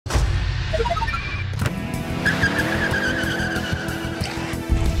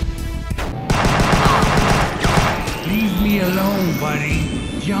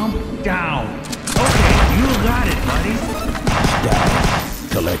buddy. Jump down. Okay, you got it, buddy. Stash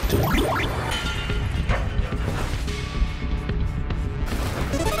collected.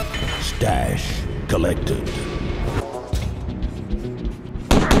 Stash collected.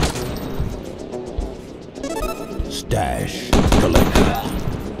 Stash collected.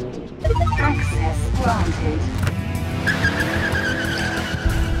 Access granted.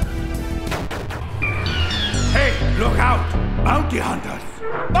 Hey, look out! Bounty hunters!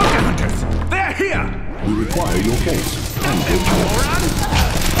 Bounty hunters! They're here! We require your case. And good Moron!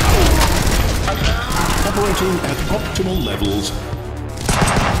 operating at optimal levels.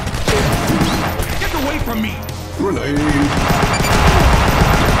 Get away from me! Grenade.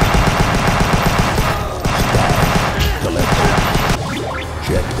 Collected.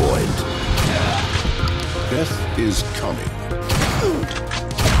 Checkpoint. Death is coming.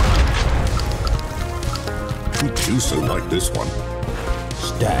 Who do so like this one?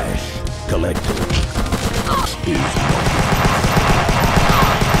 Stash collected. Is not.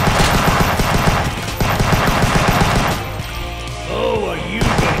 Oh, are you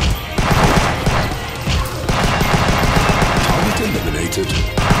good? Target eliminated.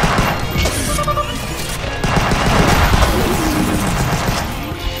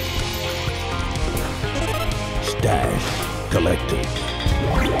 Stash collected.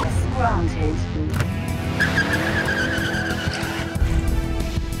 Granted.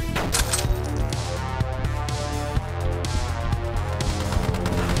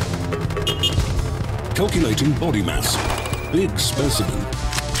 Calculating body mass. Big specimen.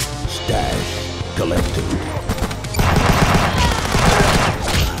 Stash collected.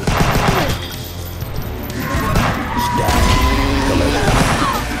 Stash collected.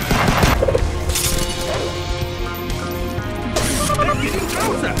 They're getting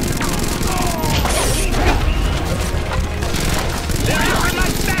closer! They're in my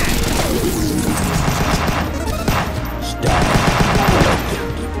stash! Stash collected.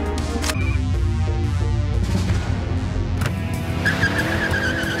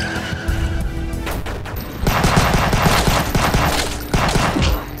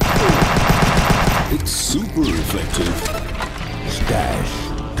 It's super effective. Stash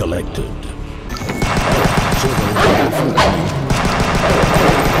collected.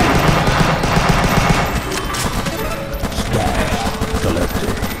 Stash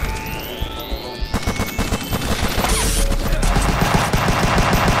collected.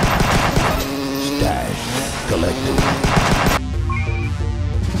 Stash collected.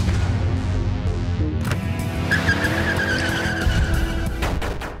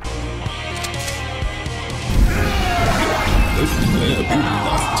 Let there be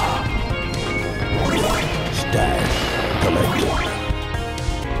light. Stash collected.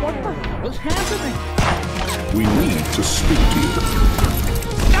 What the hell is happening? We need to speak to you.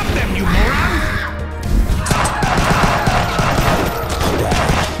 Stop them, you morons!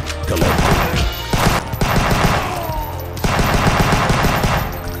 Stash collected.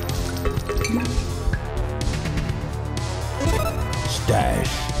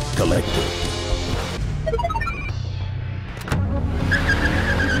 Stash collected.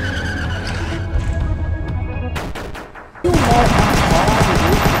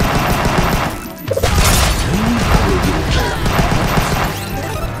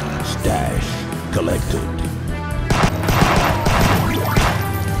 Stash collected.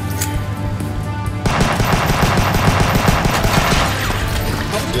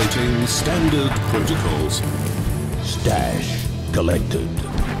 Updating standard protocols. Stash collected.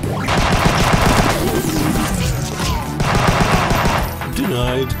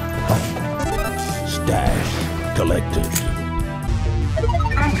 Denied. Stash collected.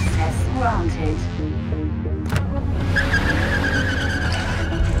 Access granted.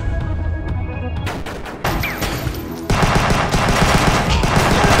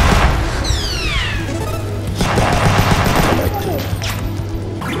 Stash collected.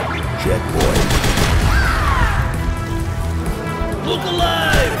 Checkpoint. Look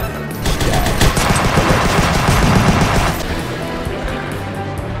alive! Stash collected.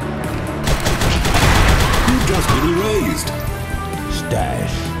 You've just been erased.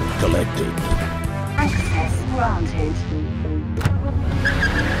 Stash collected. Access granted.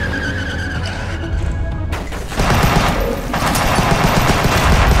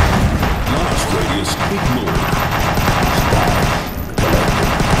 Last radius ignored.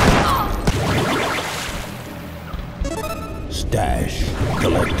 Stash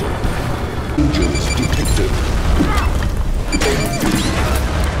collected. Angels detected.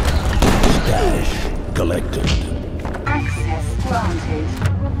 Stash collected. Access granted.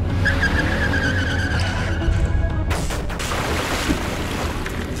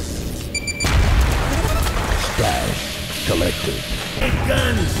 collected. Big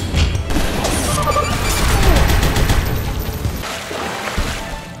guns!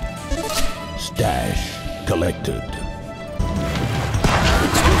 Stash collected.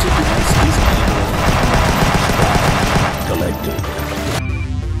 Explosive device is Stash collected.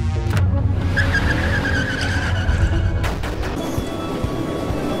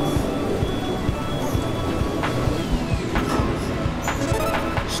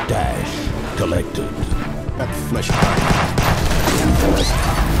 Stash collected. That flesh bag.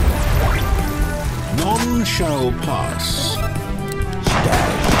 None shall pass.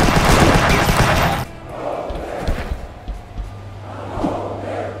 Stash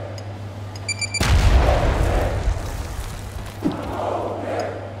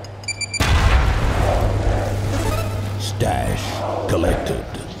Stash collected.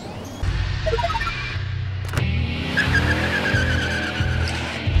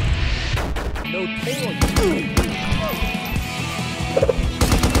 No toy!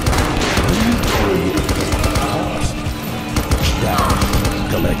 Stash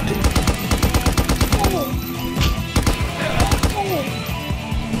collected.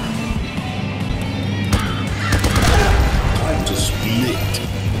 Time to split.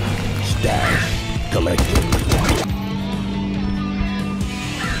 Stash collected.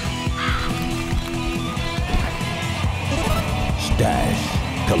 Stash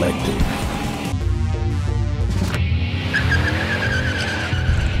collected.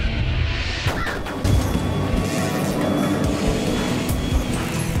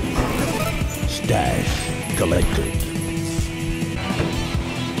 Stash collected.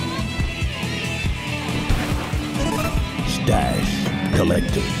 Stash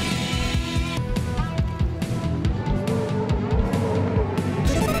collected.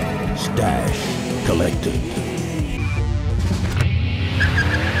 Stash collected.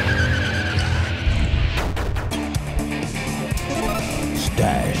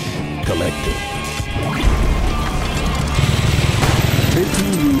 Stash collected.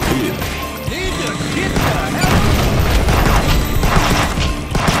 Taking you in. Need to get the hell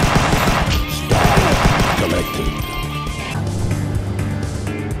Stash collected.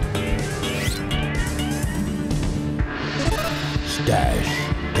 Stash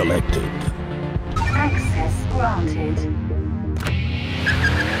collected. Access granted.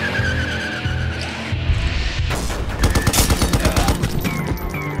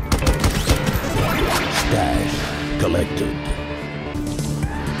 Stash collected.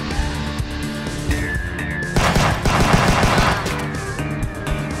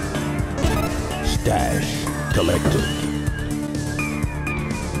 Stash collected.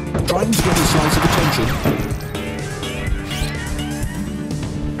 Trying to get a slice of attention.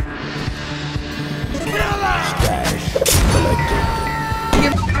 Stash collected.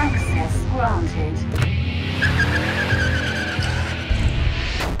 Access granted.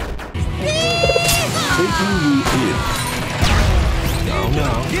 Taking you in.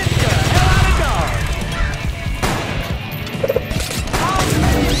 Now. get the hell out of Dodge!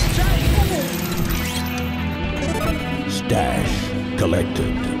 Stash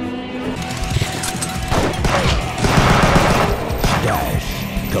collected. Stash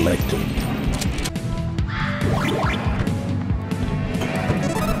collected.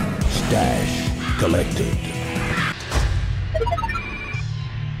 Stash collected.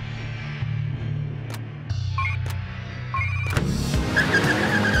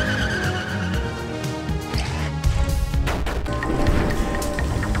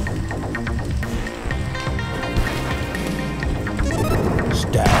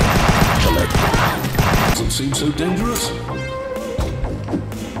 Stash collected. Doesn't seem so dangerous.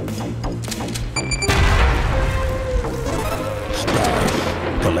 Stash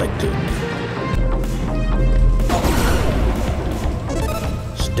collected.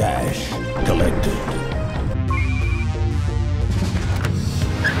 Stash collected.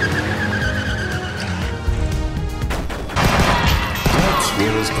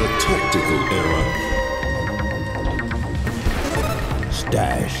 That was a tactical error.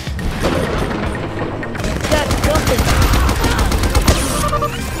 Stash collected.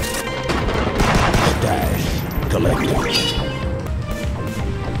 Stash collected.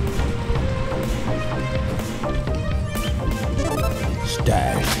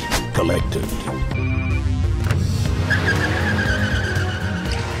 Stash collected.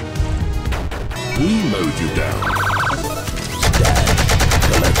 We mowed you down. Stash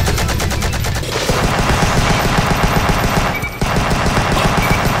collected.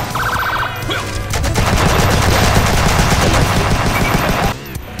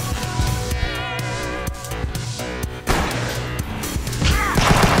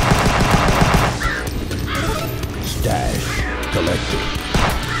 Stash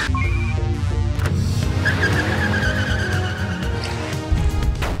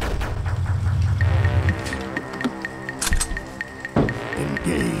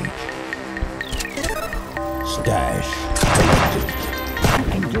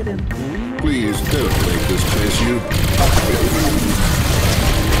Please don't make this chase you.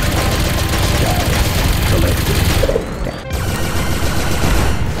 Collected.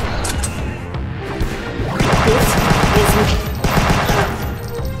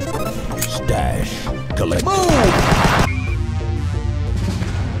 Stash collected.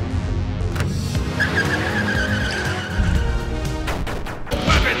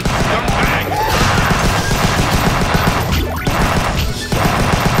 Weapons, scumbag!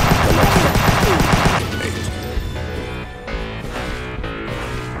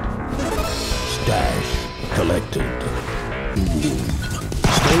 Stash collected.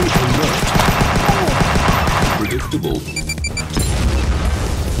 Stay alert. Predictable.